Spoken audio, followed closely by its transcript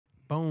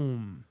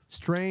Boom.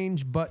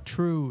 Strange but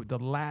true. The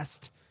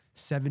last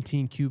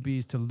 17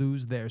 QBs to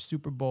lose their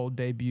Super Bowl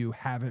debut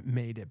haven't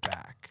made it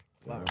back.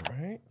 All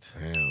right.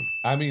 Damn.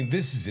 I mean,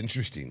 this is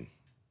interesting.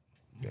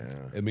 Yeah.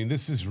 I mean,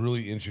 this is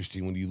really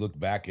interesting when you look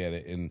back at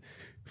it. And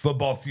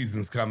football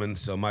season's coming,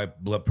 so my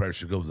blood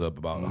pressure goes up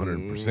about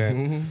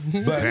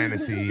 100%. But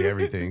Fantasy,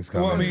 everything's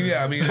coming. well, I mean,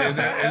 yeah, I mean,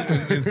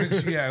 and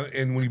since, yeah,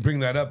 and when you bring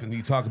that up and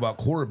you talk about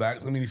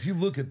quarterbacks, I mean, if you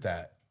look at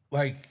that,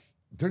 like,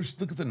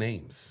 look at the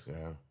names: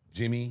 Yeah.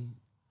 Jimmy,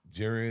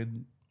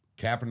 Jared,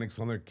 Kaepernick's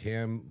on there,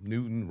 Cam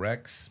Newton,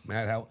 Rex,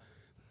 Matt How,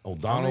 How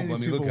O'Donnell. many of Let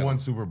these me look people at won them.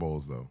 Super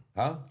Bowls, though?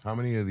 Huh? How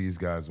many of these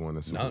guys won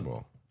a Super None.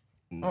 Bowl?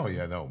 Oh,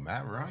 yeah, no.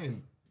 Matt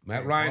Ryan.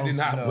 Matt Ryan did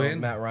not No, win.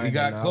 Matt Ryan He did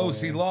got not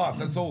close. win. He lost.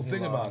 That's the whole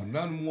thing about him.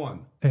 None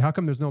won. Hey, how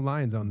come there's no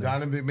Lions on there?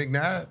 Donovan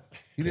McNabb.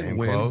 He didn't Came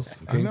win.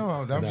 close. I know.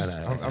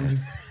 I'm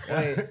just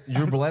Wait,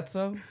 Drew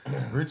Bledsoe?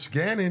 Rich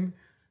Gannon.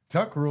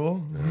 Tuck rule.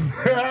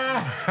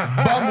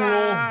 Bum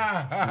rule.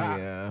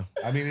 Yeah.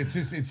 I mean, it's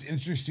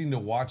interesting to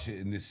watch it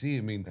and to see.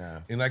 I mean,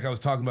 and like I was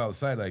talking about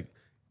outside, like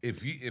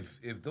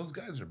if those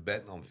guys are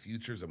betting on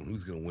futures, I mean,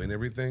 who's going to win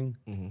everything,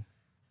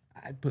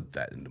 I'd put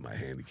that into my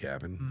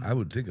handicapping. I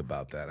would think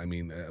about that. I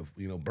mean,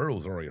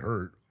 Burrow's already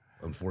hurt,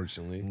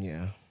 unfortunately.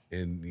 Yeah.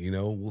 And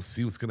we'll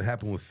see what's going to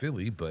happen with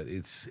Philly, but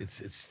it's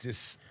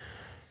just.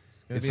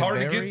 It's be a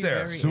hard to very, get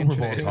there. very Super Bowl's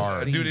interesting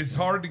hard. Dude, it's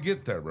season. hard to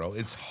get there, bro.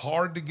 It's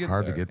hard to get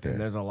Hard there. to get And there.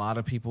 there's a lot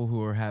of people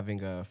who are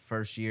having a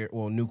first year,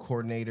 new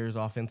coordinators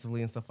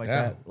offensively and stuff like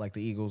Yeah. that, like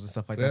the Eagles and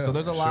stuff like Yeah, that. So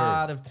there's a for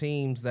lot of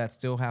teams that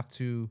still have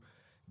to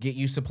get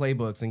used to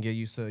playbooks and get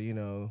used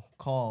to,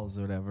 calls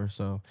or whatever.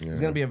 So it's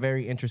going to be a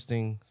very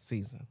interesting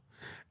season.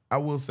 I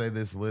will say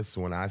this list,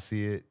 when I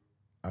see it,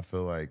 I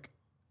feel like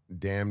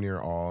damn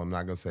near all, I'm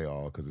not going to say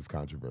all because it's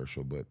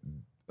controversial, but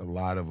a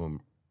lot of them,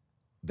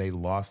 they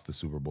lost the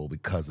Super Bowl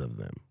because of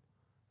them,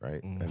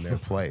 right? And their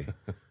play.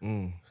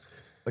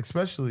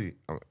 Especially,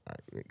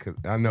 because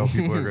I know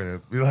people are going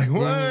to be like,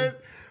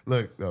 what?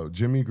 Look, no,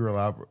 Jimmy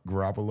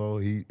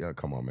Garoppolo, he,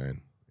 come on,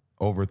 man.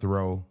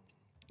 Overthrow.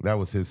 That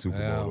was his Super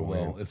Bowl to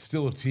well, win. it's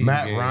still a team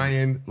Matt game.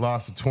 Ryan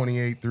lost a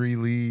 28-3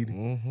 lead.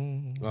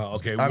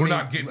 Okay, I we're mean,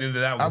 not getting into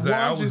that. well,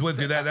 I I'm was just with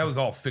you. That was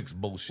all fixed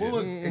bullshit.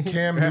 Well, look, and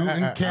Cam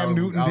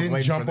Newton I was didn't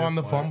waiting jump for on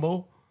the this one.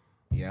 fumble.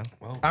 Yeah.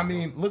 I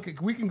mean, look,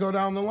 we can go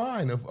down the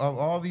line of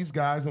all these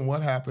guys and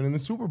what happened in the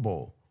Super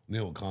Bowl.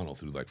 Neil O'Connell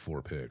threw like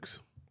 4 picks.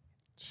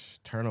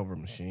 Turnover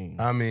machine.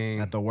 I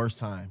mean, At the worst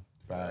time.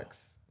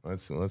 facts.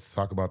 Let's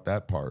talk about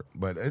that part.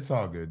 But it's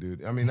all good,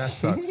 dude. I mean, that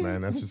sucks, man.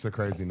 That's just a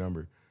crazy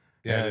number.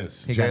 Yeah, And it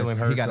is. He got Jalen his,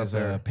 Hurts he got up his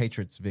there.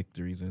 Patriots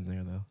victories in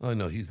there, though. Oh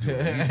no, he's doing.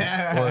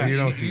 Well, you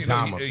don't see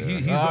Tom up there.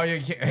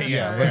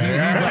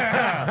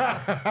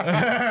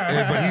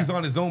 But he's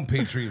on his own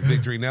Patriot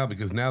victory now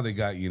because now they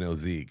got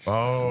Zeke.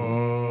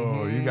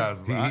 Oh, you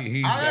guys.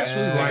 He's I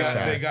actually like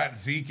that. They got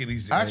Zeke and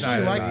he's I actually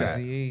excited like about that.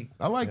 it. Easy.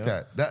 I like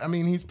that. I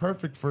mean, he's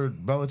perfect for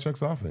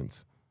Belichick's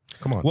offense.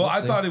 Come on. Well,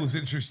 I thought it was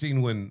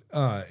interesting when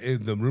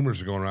the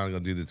rumors are going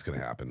around. Dude, it's going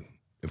to happen.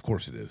 Of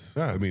course it is.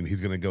 Yeah. I mean, he's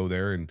going to go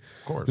there, and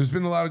course. there's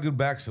been a lot of good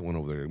backs that went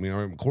over there. I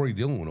mean, Corey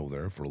Dillon went over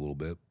there for a little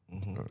bit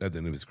at the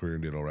end of his career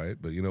and did all right.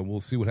 But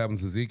we'll see what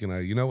happens to Zeke.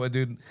 And you know what,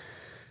 dude?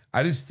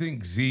 I just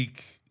think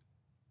Zeke.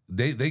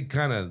 They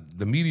kind of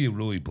the media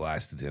really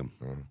blasted him.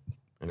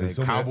 and the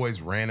so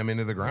Cowboys ran him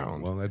into the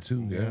ground. Well, that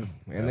too. Yeah.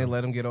 And they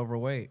let him get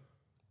overweight.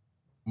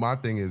 My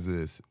thing is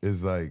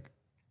like,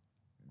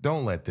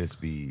 don't let this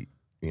be,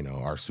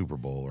 our Super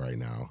Bowl right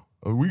now.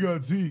 Oh, we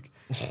got Zeke.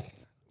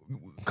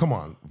 Come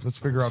on, let's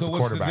figure out So the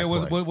what's quarterback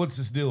the, play. what's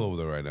this deal over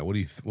there right now? What are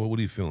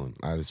you feeling?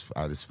 I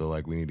just feel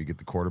like we need to get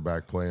the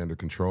quarterback play under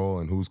control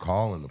and who's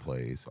calling the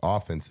plays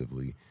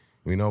offensively.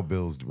 We know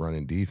Bill's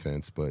running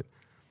defense, but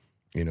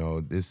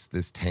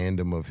this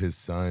tandem of his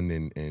son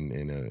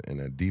and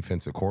a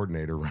defensive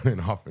coordinator running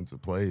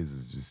offensive plays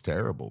is just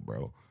terrible,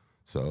 bro.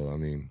 So I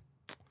mean,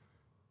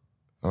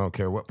 I don't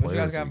care what You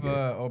players guys we got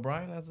get.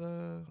 O'Brien as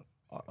a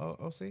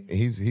OC?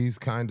 He's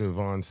kind of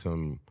on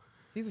some.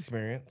 He's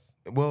experienced.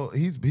 Well,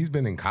 he's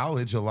been in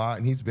college a lot,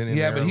 and he's been in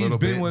there but a he's little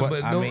been bit. with,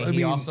 but, but no,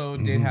 He also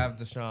did have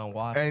Deshaun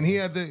Watson. and he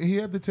had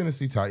the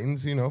Tennessee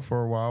Titans,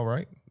 for a while,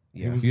 right?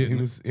 Yeah. He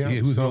was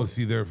who's so- an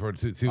OC there for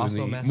too.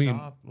 Also and Matt I mean,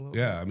 Schaub a little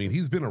yeah, I mean,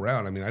 he's been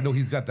around. I mean, I know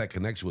he's got that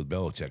connection with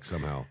Belichick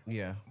somehow.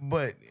 Yeah.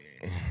 But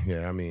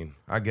yeah, I mean,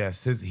 I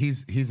guess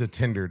he's a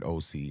tendered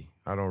OC.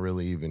 I don't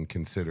really even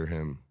consider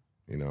him,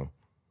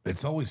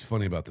 It's always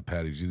funny about the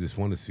Patties. You just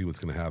want to see what's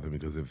going to happen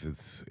because if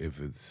it's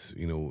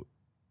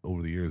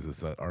over the years, it's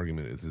that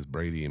argument. It's just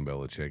Brady and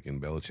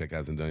Belichick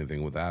hasn't done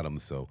anything without him,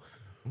 so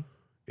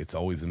it's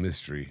always a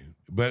mystery.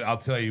 But I'll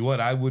tell you what,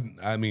 I wouldn't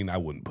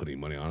put any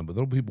money on him, but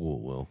there are people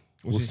who will.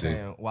 What We'll you see.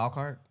 saying? Wild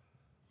card?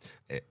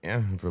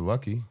 Yeah, if we're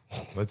lucky.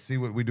 Let's see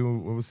what we do.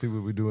 We'll see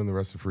what we do in the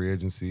rest of free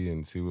agency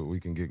and see what we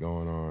can get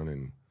going on.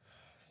 And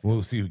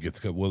We'll see who gets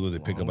cut. What do they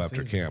pick up Long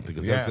after season. camp?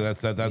 Because Yeah.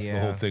 that's the whole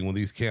Yeah. thing when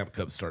these camp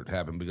cups start to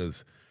happen.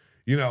 Because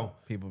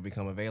People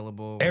become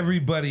available.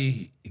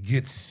 everybody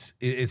gets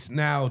it's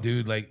now,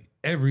 dude. Like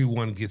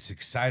everyone gets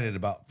excited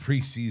about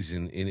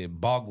preseason, and it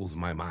boggles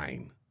my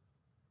mind.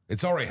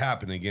 It's already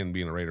happened again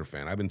being a Raider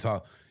fan. I've been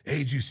taught, hey,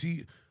 did you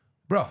see,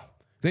 bro,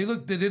 they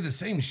did the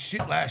same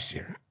shit last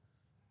year.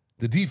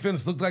 The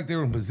defense looked like they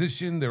were in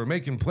position. They were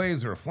making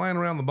plays. They were flying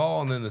around the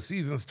ball. And then the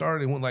season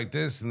started and went like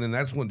this. And then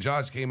that's when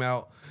Josh came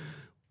out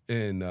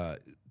and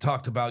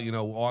talked about,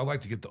 I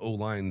like to get the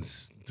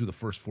O-lines through the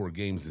first 4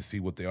 games to see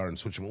what they are and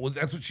switch them. Well,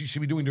 that's what you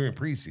should be doing during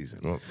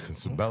preseason. Well,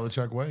 that's the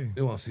Belichick way.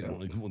 Well, see,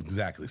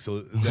 exactly.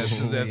 So that's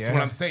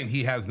what I'm saying.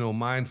 He has no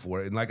mind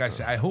for it. And like I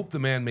said, I hope the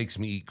man makes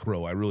me eat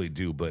crow. I really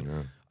do. But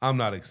I'm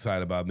not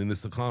excited about it. I mean,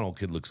 this O'Connell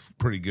kid looks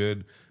pretty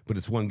good, but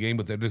it's one game,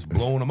 but they're just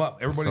blowing him up.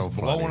 Everybody's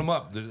blowing him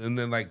up. And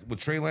then, like with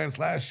Trey Lance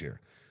last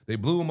year, they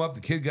blew him up.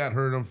 The kid got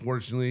hurt,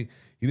 unfortunately.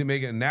 He didn't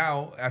make it.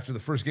 Now, after the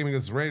first game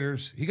against the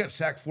Raiders, he got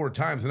sacked 4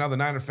 times. And now the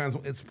Niner fans,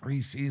 it's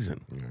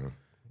preseason.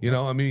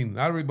 Yeah. I mean,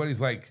 not everybody's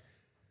like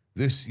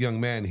this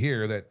young man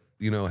here that,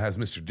 has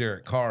Mr.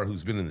 Derek Carr,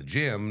 who's been in the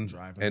gym.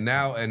 And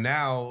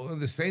now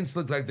the Saints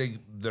look like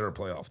they're a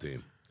playoff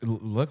team.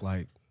 Look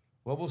like.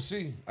 Well, we'll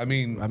see. I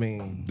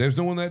mean, there's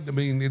no one that.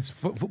 It's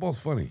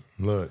football's funny.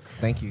 Look,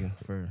 thank you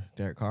for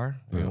Derek Carr.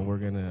 We're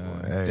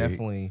gonna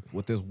definitely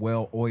with this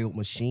well-oiled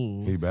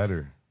machine. He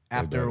better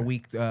after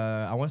week.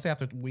 I want to say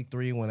after week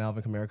 3 when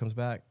Alvin Kamara comes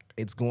back,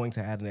 it's going to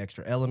add an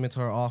extra element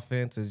to our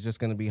offense. It's just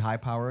going to be high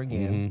power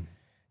again,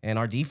 and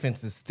our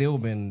defense has still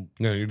been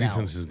your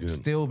defense is good.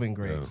 Still been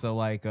great. Yeah. So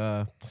like,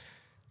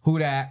 who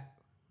dat?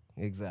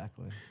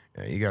 Exactly.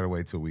 Yeah, you got to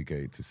wait till week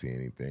 8 to see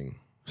anything.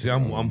 See,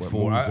 I'm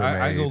 4.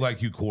 I go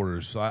like you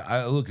quarters. So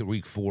I look at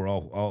week 4.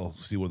 I'll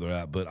see where they're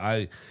at. But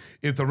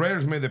if the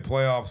Raiders made the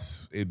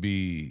playoffs, it'd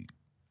be.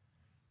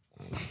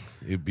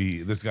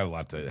 There's got a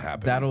lot to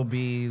happen. That'll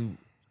be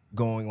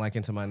going like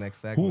into my next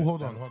segment.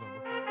 Hold on.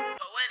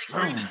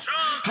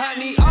 I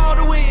need all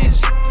the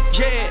wins.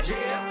 Yeah.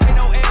 Ain't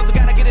no L's, I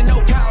gotta get a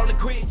no call and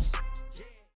quit.